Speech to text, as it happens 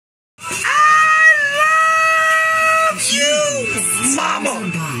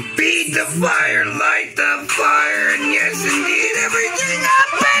mama. Feed the fire, light the fire, and yes, indeed, everything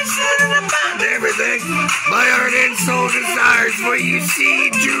I'm passionate about, everything my heart and soul desires for you. See,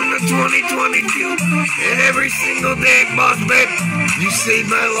 June of 2022, and every single day, boss babe, you saved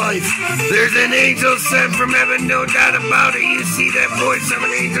my life. There's an angel sent from heaven, no doubt about it. You see that voice of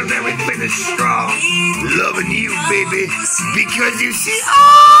an angel, everything is strong. Loving you, baby, because you see,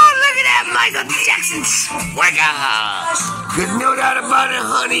 oh, look at that Michael Jackson swagger. Cause no doubt about it,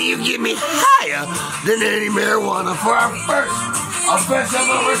 honey, you get me higher than any marijuana. For our first official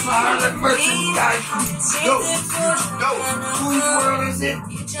Harlem merchandise. Go. Whose world is it?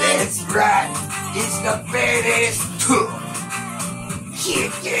 That's right. It's the badass tour.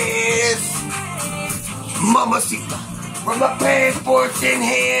 Kick-ass Mamacita. From my passports in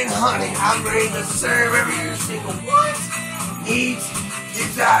hand, honey, I'm ready to serve every single one. Needs,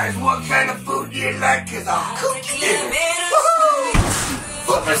 desires, what kind of food do you like? Cause I'll cook it. Woohoo!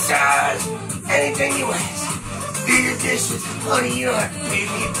 Foot massage, anything you ask. Do your dishes, honey, you don't have to pay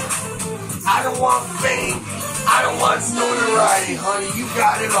me. I don't want fame, I don't want notoriety, honey. You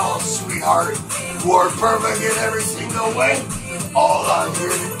got it all, sweetheart. You are perfect in every single way. All I'm here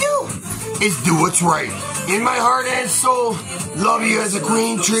to do is do what's right. In my heart and soul, love you as a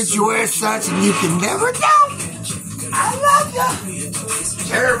queen, treat you as such, and you can never doubt. I love you,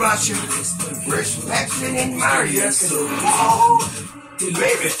 care about you, respect and admire you. Whoa,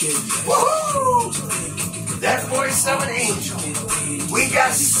 baby, whoa, that voice of an angel. We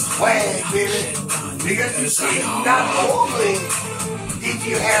got swag, baby, because you see, not only did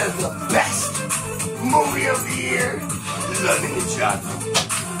you have the best movie of the year, Loving the Job.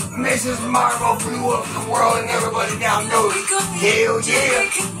 Mrs. Marvel blew up the world and everybody now knows. Hell yeah,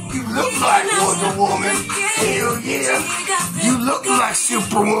 you look like Wonder Woman. Hell yeah, you look like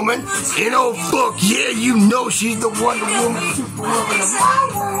Superwoman. In old book, yeah, you know she's the Wonder Woman, Superwoman of my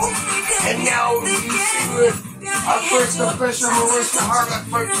world. And now you see with our first official Marissa Harlem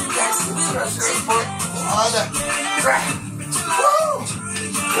Jackson for the crap. Woo!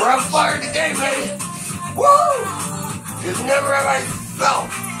 We're on fire today, baby. Woo! Because never have I felt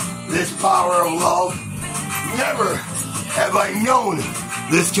this power of love. Never have I known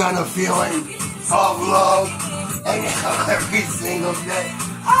this kind of feeling of love. And every single day,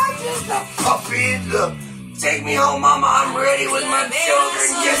 I'm just a puppy. Look, take me home, mama. I'm ready with my children.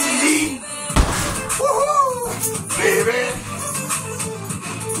 Yes, indeed. Woohoo! Baby,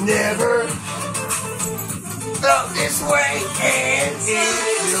 never felt this way and in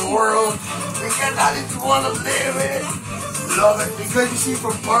the world. Because I just want to live it. Love it, because you see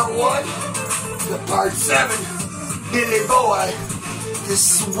from part 1 to part 7, Billy Boy, the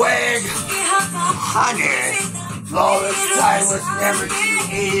swag, honey, flawless, timeless, never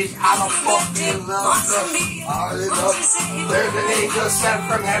age. I'm a fucking love, there's an angel sent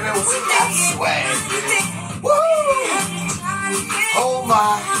from heaven with that swag. Woo! Oh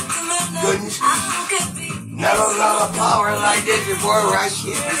my goodness, never felt a power like this before, right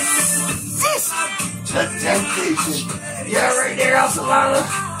here. This, the temptation. Yeah, right there, Alcalana.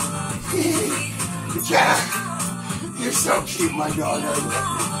 Yeah, you're so cute, my daughter.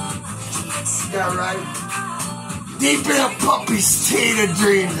 Yeah, right. Deep in a puppy state of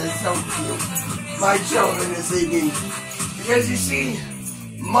dreams. They're so cute. My children this evening. Because you see,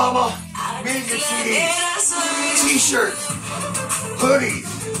 mama, music CDs, t-shirts, hoodies,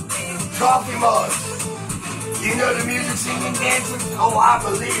 coffee mugs. You know the music, singing, dancing? Oh, I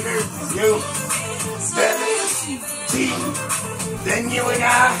believe there's you. 17, then you and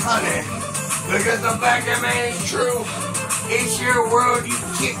I, honey, because the fact that man is true. It's your world, you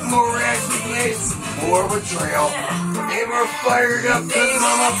kick more ass, you miss more betrayal. They were fired up, cause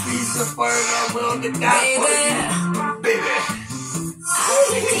mama piece of fire that willing to die for you, baby.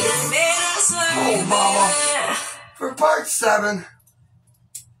 Oh, mama. For part 7,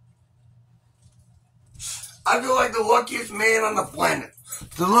 I feel like the luckiest man on the planet.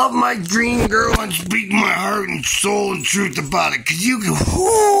 To love my dream girl and speak my heart and soul and truth about it. Cause you can,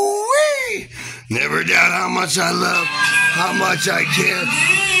 whoo-wee, never doubt how much I love, how much I care.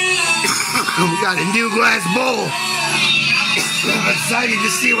 We got a new glass bowl. I'm excited to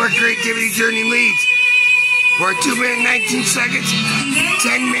see where creativity journey leads. For 2 minutes, 19 seconds,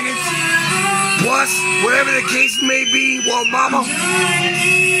 10 minutes, plus, whatever the case may be, well, mama,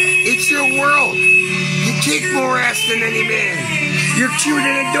 it's your world. You kick more ass than any man. You're cute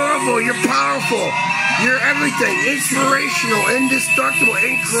and adorable. You're powerful. You're everything. Inspirational, indestructible,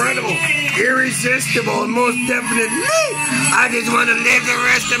 incredible, irresistible, and most definitely, I just want to live the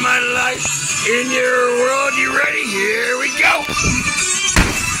rest of my life in your world. You ready? Here we go.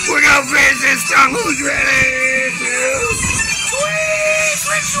 We're going to finish this song. Who's ready to swing?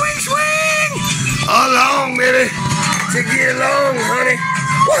 swing, swing! Along, baby. Take it along, honey.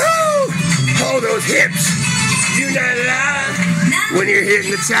 Woohoo! Hold those hips. You not lie when you're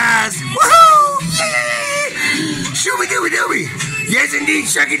hypnotized. Woohoo! Shooby-dooby-dooby. Yes, indeed,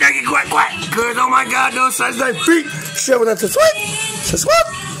 shucky-ducky, quack-quack. Cause, oh my God, those size like feet. Showing up to sweat. To sweat.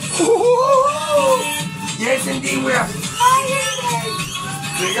 Yes, indeed, we are fire.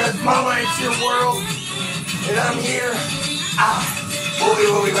 Because Mama, it's your world. And I'm here.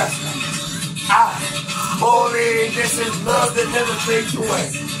 Holy wrestling. Holy, this is love that never fades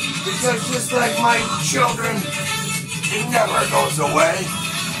away. Because just like my children, it never goes away.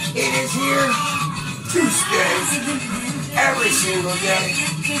 It is here to stay every single day.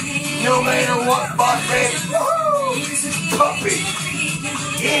 No matter what, boss baby. Puppy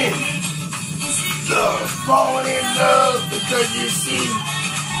in love. Falling in love because you see,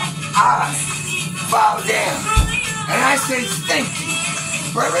 I bow down. And I say thank you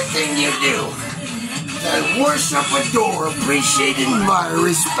for everything you do. I worship, adore, appreciate, admire,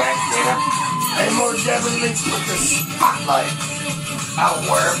 respect, and more definitely put the spotlight out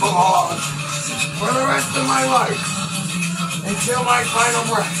where it belongs for the rest of my life until my final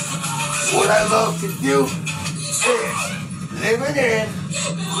breath. What I love to do is living in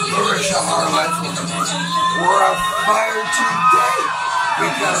Marisha Harlot. We're on fire today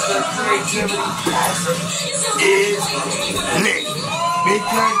because their creativity passion is lit.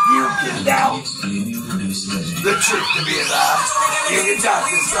 Because you can doubt the truth to be alive. You can doubt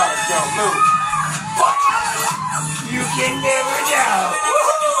the stars don't move. But you can never doubt.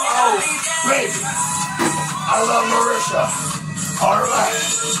 Oh, baby. I love Marisha. Alright.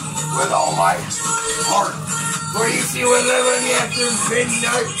 With all my heart. For you see, we're living after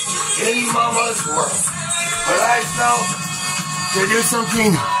midnight in Mama's world. But I felt to do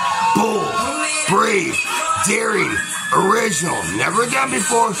something bold, brave, daring, original, never done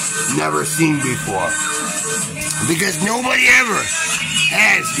before, never seen before. Because nobody ever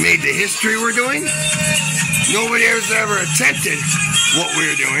has made the history we're doing. Nobody has ever attempted what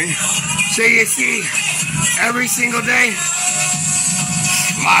we're doing. So you see, every single day,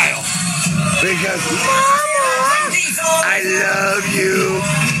 smile. Because Mama, I love you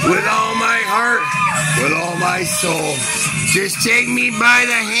with all my heart, with all my soul. Just take me by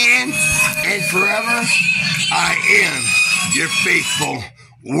the hand and forever I am your faithful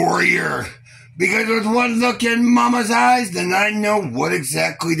warrior. Because with one look in Mama's eyes, then I know what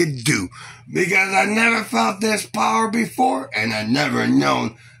exactly to do. Because I never felt this power before, and I never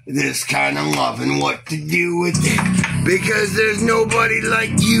known this kind of love and what to do with it. Because there's nobody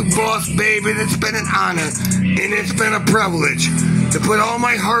like you, boss baby. It's been an honor, and it's been a privilege to put all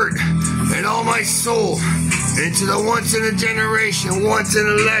my heart and all my soul into the once in a generation, once in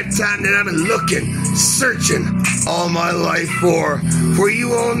a lifetime that I've been looking, searching all my life for. For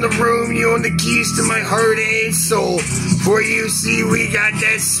you own the room, you own the keys to my heart and soul. For you see, we got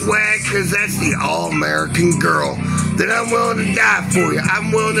that swag, cause that's the all-American girl that I'm willing to die for you. I'm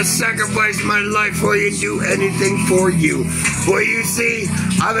willing to sacrifice my life for you and do anything for you. For you see,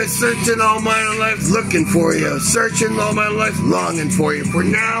 I've been searching all my life looking for you, searching all my life longing for you. For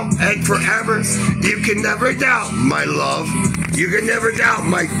now and forever, you can never doubt my love. You can never doubt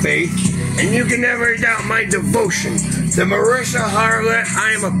my faith. And you can never doubt my devotion to Marisha Harlot.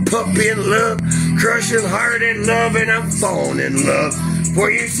 I am a puppy in love, crushing heart in love, and I'm falling in love. For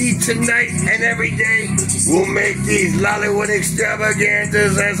you see, tonight and every day, we'll make these Lollywood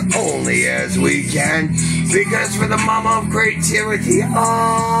extravaganzas as only as we can. Because for the mama of creativity,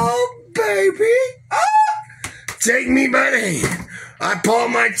 oh, baby, take me by the hand. I pull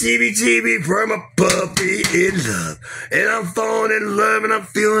my TV, for I'm a puppy in love. And I'm falling in love, and I'm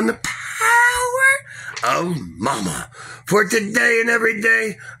feeling the power of Mama. For today and every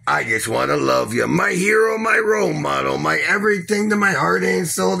day, I just want to love you. My hero, my role model, my everything to my heart and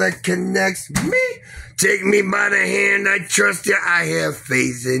soul that connects me. Take me by the hand, I trust you, I have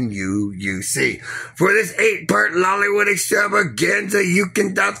faith in you, you see. For this 8-part Lollywood extravaganza, you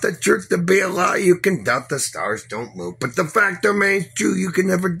can doubt the truth to be a lie, you can doubt the stars don't move. But the fact remains true, you can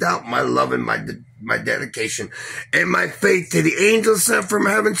never doubt my love and my dedication and my faith to the angels sent from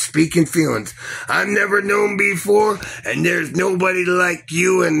heaven speaking feelings I've never known before. And there's nobody like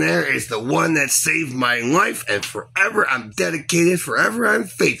you, and there is the one that saved my life. And forever I'm dedicated, forever I'm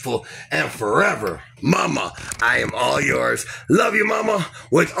faithful, and forever Mama, I am all yours. Love you, Mama,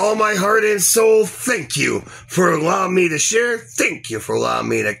 with all my heart and soul. Thank you for allowing me to share. Thank you for allowing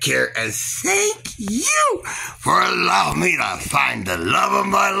me to care. And thank you for allowing me to find the love of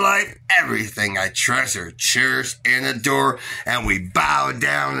my life. Everything I treasure, cherish, and adore. And we bow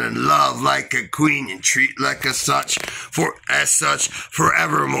down and love like a queen and treat like a such, for as such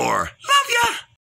forevermore. Love ya!